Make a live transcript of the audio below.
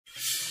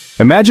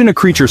Imagine a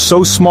creature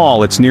so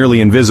small it's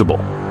nearly invisible.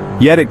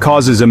 Yet it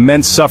causes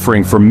immense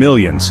suffering for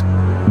millions.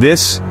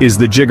 This is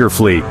the jigger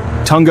flea,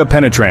 Tunga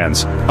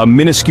penetrans, a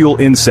minuscule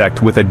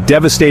insect with a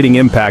devastating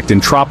impact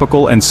in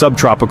tropical and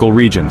subtropical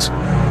regions.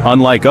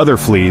 Unlike other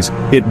fleas,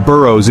 it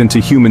burrows into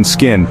human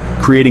skin,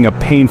 creating a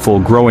painful,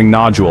 growing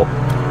nodule.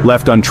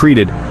 Left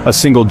untreated, a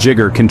single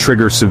jigger can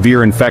trigger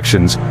severe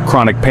infections,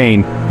 chronic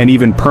pain, and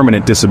even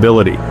permanent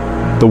disability.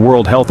 The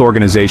World Health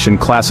Organization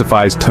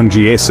classifies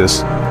tungiasis,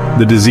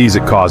 the disease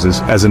it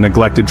causes, as a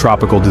neglected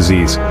tropical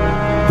disease.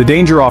 The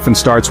danger often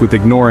starts with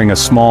ignoring a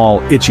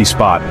small, itchy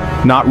spot,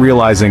 not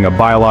realizing a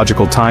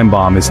biological time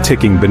bomb is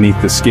ticking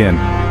beneath the skin.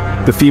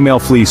 The female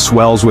flea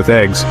swells with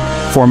eggs,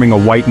 forming a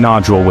white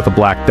nodule with a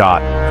black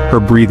dot,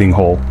 her breathing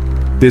hole.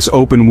 This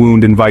open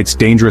wound invites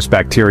dangerous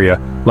bacteria,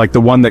 like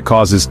the one that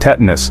causes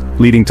tetanus,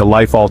 leading to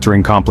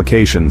life-altering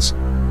complications.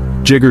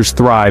 Jiggers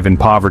thrive in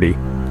poverty,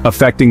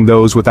 affecting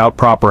those without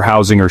proper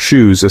housing or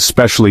shoes,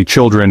 especially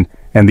children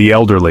and the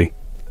elderly.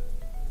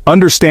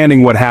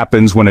 Understanding what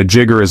happens when a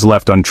jigger is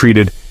left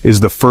untreated is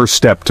the first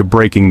step to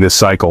breaking this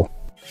cycle.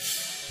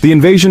 The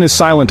invasion is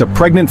silent. A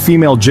pregnant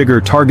female jigger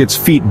targets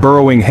feet,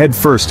 burrowing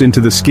headfirst into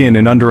the skin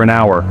in under an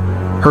hour.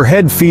 Her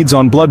head feeds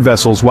on blood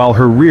vessels while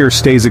her rear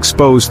stays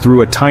exposed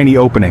through a tiny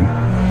opening.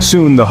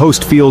 Soon the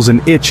host feels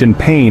an itch and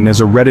pain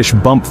as a reddish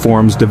bump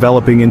forms,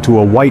 developing into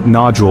a white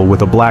nodule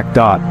with a black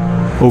dot.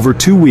 Over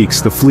 2 weeks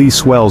the flea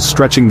swells,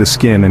 stretching the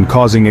skin and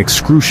causing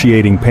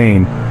excruciating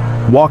pain.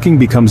 Walking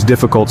becomes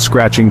difficult,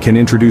 scratching can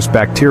introduce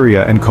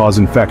bacteria and cause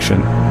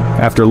infection.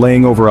 After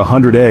laying over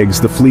 100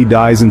 eggs, the flea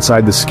dies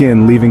inside the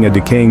skin, leaving a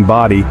decaying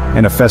body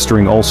and a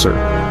festering ulcer.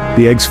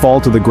 The eggs fall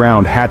to the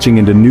ground, hatching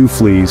into new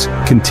fleas,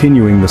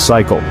 continuing the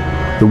cycle.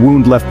 The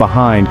wound left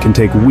behind can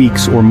take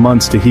weeks or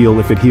months to heal,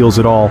 if it heals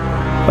at all.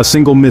 A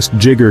single missed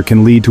jigger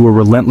can lead to a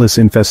relentless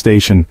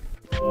infestation.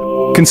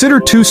 Consider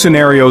 2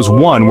 scenarios,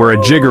 one where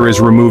a jigger is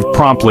removed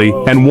promptly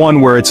and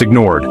one where it's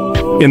ignored.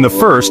 In the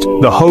first,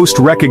 the host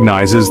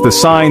recognizes the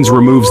signs,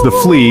 removes the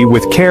flea,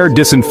 with care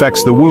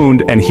disinfects the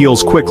wound and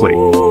heals quickly.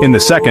 In the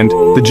second,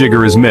 the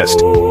jigger is missed.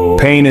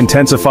 Pain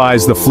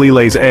intensifies, the flea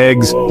lays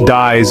eggs,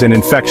 dies, and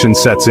infection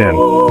sets in.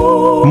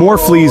 More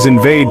fleas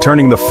invade,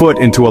 turning the foot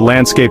into a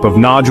landscape of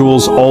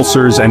nodules,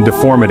 ulcers, and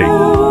deformity.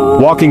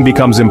 Walking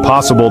becomes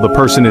impossible, the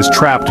person is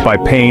trapped by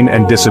pain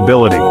and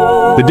disability.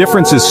 The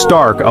difference is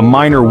stark, a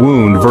minor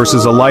wound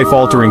versus a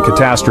life-altering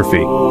catastrophe.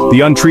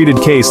 The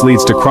untreated case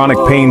leads to chronic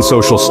pain,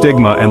 social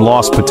stigma, and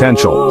lost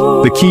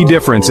potential. The key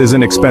difference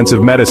isn't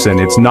expensive medicine,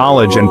 it's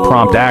knowledge and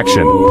prompt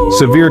action.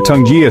 Severe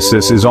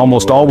tungiasis is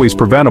almost always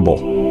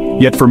preventable.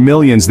 Yet for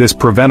millions this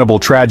preventable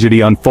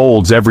tragedy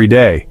unfolds every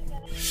day.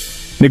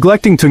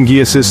 Neglecting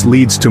tungiasis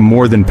leads to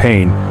more than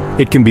pain.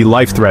 It can be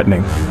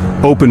life-threatening.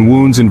 Open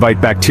wounds invite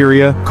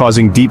bacteria,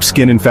 causing deep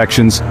skin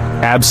infections,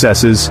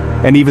 abscesses,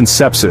 and even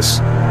sepsis.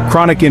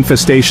 Chronic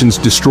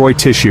infestations destroy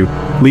tissue,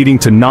 leading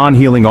to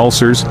non-healing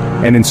ulcers,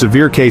 and in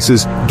severe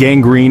cases,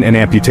 gangrene and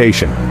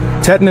amputation.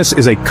 Tetanus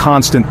is a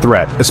constant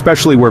threat,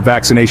 especially where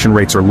vaccination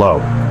rates are low.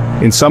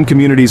 In some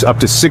communities, up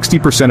to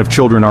 60% of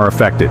children are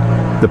affected.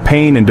 The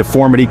pain and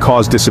deformity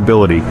cause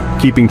disability,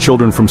 keeping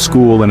children from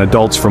school and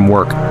adults from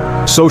work.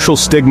 Social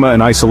stigma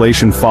and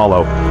isolation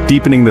follow,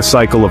 deepening the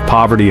cycle of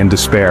poverty and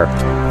despair.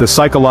 The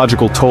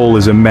psychological toll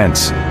is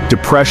immense.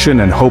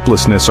 Depression and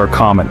hopelessness are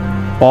common.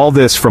 All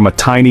this from a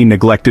tiny,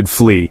 neglected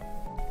flea.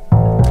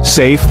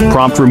 Safe,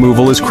 prompt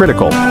removal is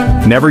critical.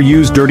 Never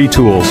use dirty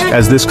tools,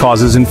 as this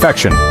causes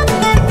infection.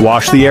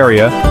 Wash the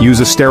area, use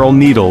a sterile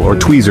needle or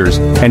tweezers,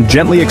 and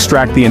gently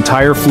extract the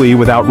entire flea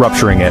without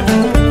rupturing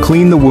it.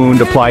 Clean the wound,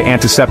 apply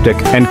antiseptic,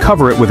 and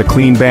cover it with a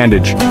clean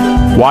bandage.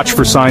 Watch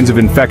for signs of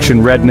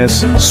infection,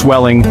 redness,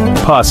 swelling,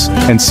 pus,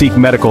 and seek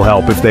medical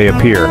help if they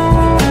appear.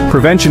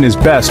 Prevention is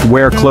best.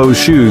 Wear closed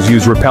shoes,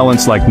 use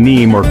repellents like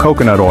neem or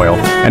coconut oil,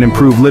 and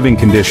improve living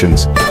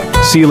conditions.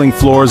 Sealing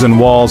floors and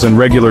walls and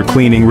regular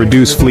cleaning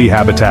reduce flea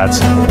habitats.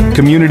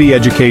 Community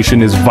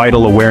education is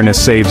vital.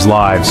 Awareness saves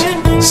lives.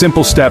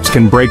 Simple steps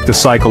can break the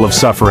cycle of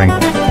suffering.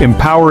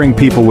 Empowering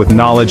people with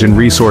knowledge and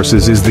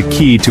resources is the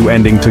key to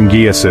ending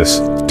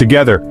tungiasis.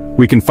 Together,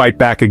 we can fight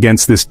back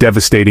against this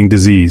devastating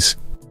disease.